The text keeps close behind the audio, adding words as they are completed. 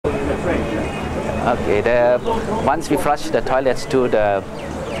Okay. Once we flush the toilets to the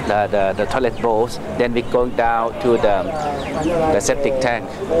toilet bowls, then we go down to the septic tank,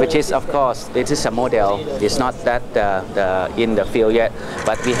 which is, of course, it is a model. It's not that in the field yet,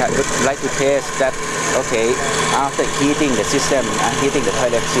 but we would like to test that. Okay, after heating the system and heating the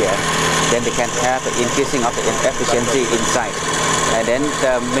toilets here, then they can have an increasing of the efficiency inside. And then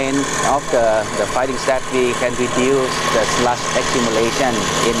the main of the findings that we can reduce the sludge accumulation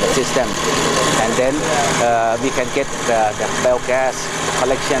in the system, and then we can get the biogas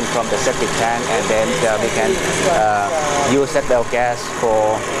collection from the septic tank, and then we can use that biogas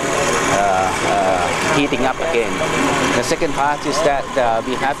for heating up again. The second part is that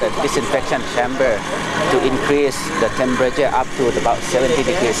we have the disinfection chamber to increase the temperature up to about 70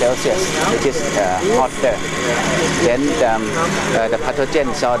 degrees Celsius, which is hotter. Then the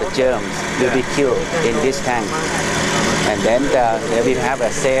pathogens or the germs will be killed in this tank. And then we have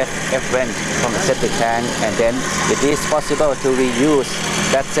a safe effluent from the septic tank, and then it is possible to reuse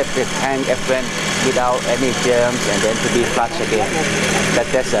that septic tank effluent without any germs, and then to be flushed again.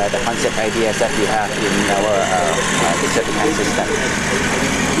 That's the concept ideas that we have in our septic tank system.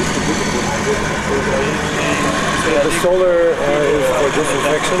 The solar is for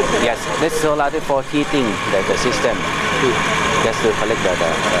disinfection? Yes, this solar is for heating the system. Just to collect the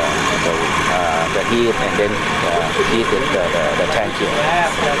heat and then heat the tank here. Yeah.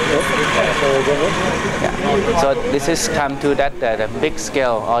 So this is come to that the big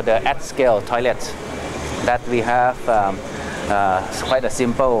scale or the at scale toilets that we have. Quite a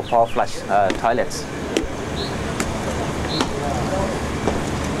simple 4-flush toilets.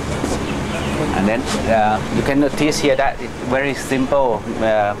 And then you can notice here that it's very simple,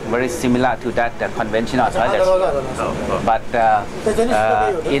 very similar to that conventional toilets. But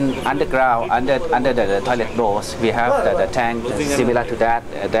in underground, under the toilet bowls, we have the tank similar to that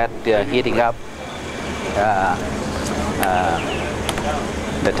heating up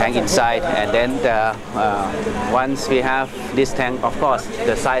the tank inside, and then once we have this tank, of course,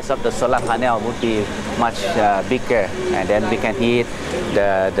 the size of the solar panel would be much bigger, and then we can heat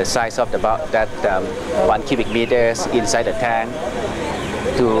the size of about that 1 cubic meters inside the tank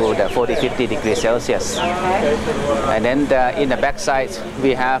to the 40-50 degrees Celsius. And then in the back side,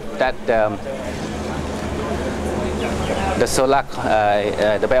 we have that the solar,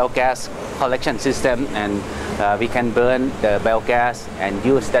 the biogas collection system, and we can burn the biogas and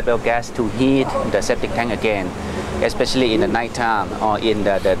use that biogas to heat the septic tank again, especially in the night time or in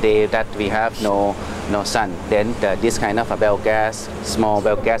the day that we have no sun. Then this kind of a biogas, small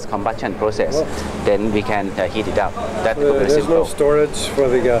biogas combustion process, then we can heat it up. That there's no storage for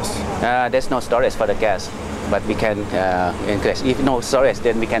the gas? There's no storage for the gas, but we can increase. If no storage,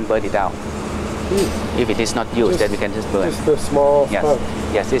 then we can burn it out. If it is not used, then we can just burn. Just a small part.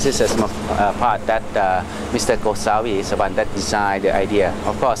 Yes, this is a small part that Mr. Gosavi is the one that designed the idea.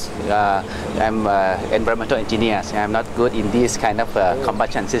 Of course, I'm an environmental engineer. So I'm not good in this kind of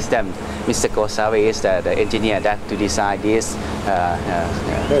combustion system. Mr. Gosavi is the engineer that to design this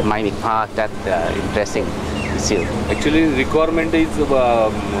mining part that interesting seal. Actually, requirement is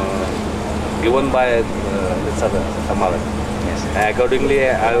given by Thammarat. Yes. Accordingly,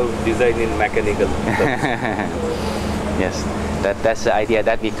 I have designed in mechanical. Yes, that's the idea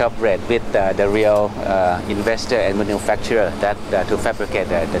that we cooperate with the real investor and manufacturer that to fabricate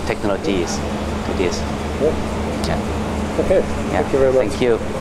the technologies to this. Yeah. Yeah. Okay. Yeah. Thank you very much. Thank you.